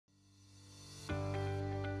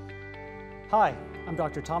Hi, I'm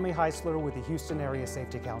Dr. Tommy Heisler with the Houston Area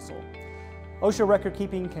Safety Council. OSHA record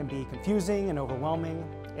keeping can be confusing and overwhelming,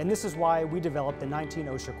 and this is why we developed the 19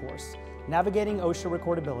 OSHA course. Navigating OSHA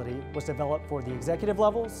Recordability was developed for the executive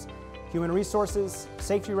levels, human resources,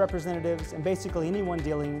 safety representatives, and basically anyone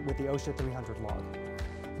dealing with the OSHA 300 log.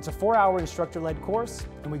 It's a 4-hour instructor-led course,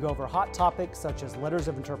 and we go over hot topics such as letters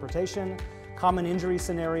of interpretation, common injury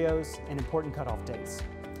scenarios, and important cutoff dates.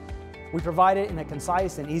 We provide it in a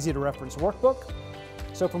concise and easy-to-reference workbook.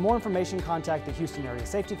 So for more information, contact the Houston Area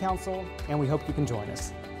Safety Council, and we hope you can join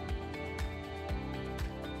us.